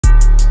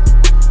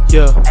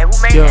yo, Hey, who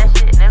made yo, that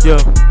shit, nigga?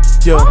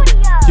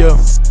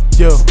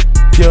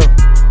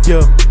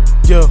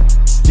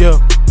 yo.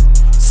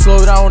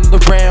 Slow down the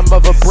RAM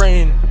of a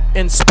brain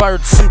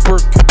inspired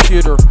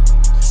supercomputer.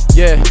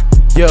 Yeah,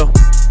 yo.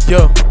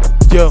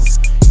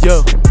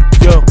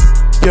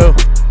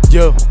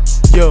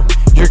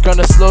 You're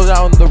gonna slow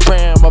down the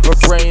RAM of a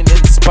brain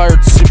inspired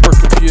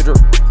supercomputer.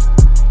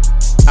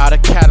 Out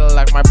of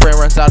Cadillac, my brain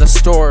runs out of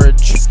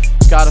storage.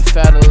 Got a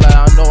Cadillac,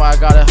 I know I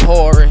got it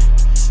horrid.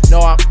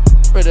 No, I'm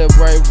ready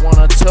where I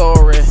wanna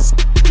tour it.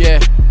 Yeah,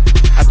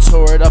 I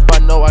tore it up, I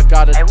know I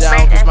got it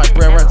down. Cause my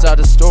brain runs out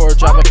of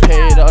storage, I'ma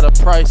pay it out of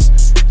price.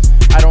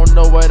 I don't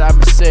know what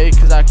I'ma say,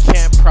 cause I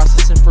can't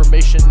process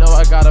information. No,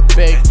 I gotta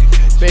bake,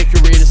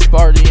 bakery to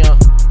Spartia.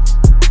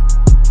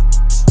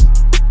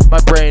 My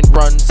brain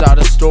runs out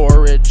of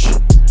storage.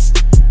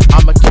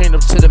 I'm a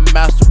kingdom to the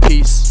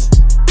masterpiece.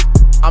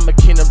 I'm a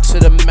kingdom to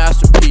the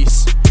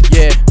masterpiece.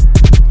 Yeah.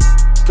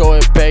 Go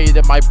and bay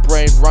that my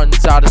brain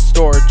runs out of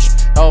storage.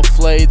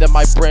 Flay that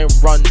my brain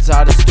runs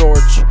out of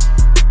storage.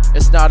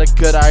 It's not a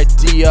good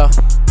idea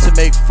to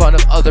make fun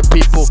of other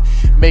people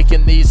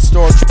making these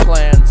storage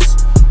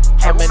plans.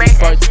 How many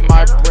bytes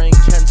my brain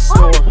can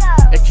store?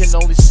 It can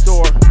only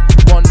store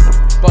 1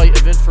 byte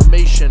of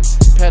information.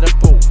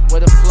 Petabyte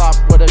with a flop,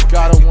 with a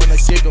gotta want a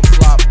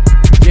gigaflop.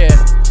 Yeah,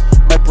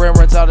 my brain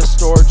runs out of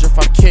storage if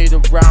I kid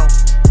around.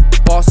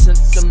 Boston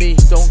to me,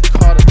 don't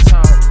call the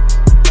town.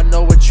 I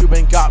know what you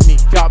been got me.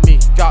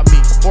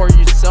 Before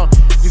you sound,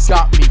 you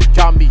got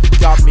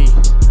me.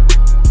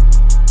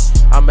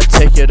 I'ma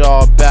take it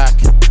all back,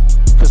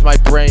 cause my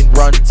brain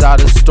runs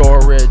out of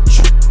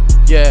storage.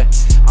 Yeah,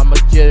 I'ma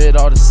get it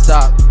all to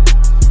stop.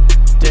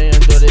 Down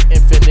to the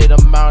infinite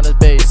amount of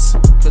bass,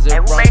 cause it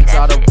runs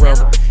out of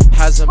room.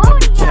 Has a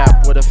memory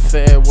cap with a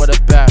fair, with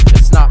a back.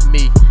 It's not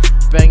me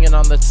banging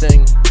on the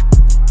thing.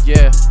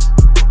 Yeah,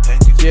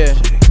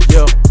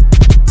 yo.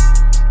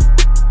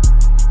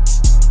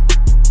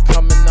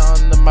 Coming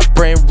on when my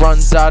brain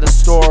runs out of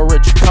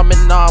storage.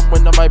 Coming on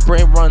when my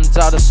brain runs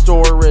out of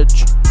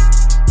storage.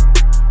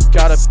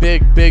 Got a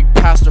big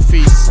pastor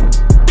feast.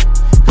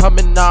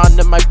 Coming on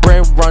and my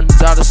brain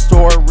runs out of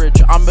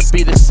storage. I'ma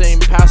be the same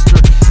pastor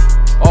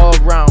all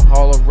around.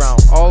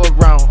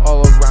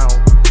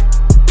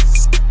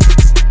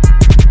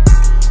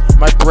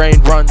 My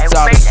brain runs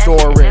out of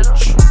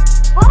storage.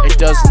 It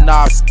does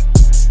not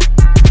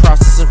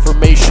process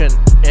information.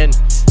 And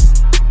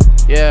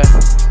yeah,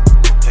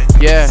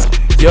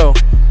 yo.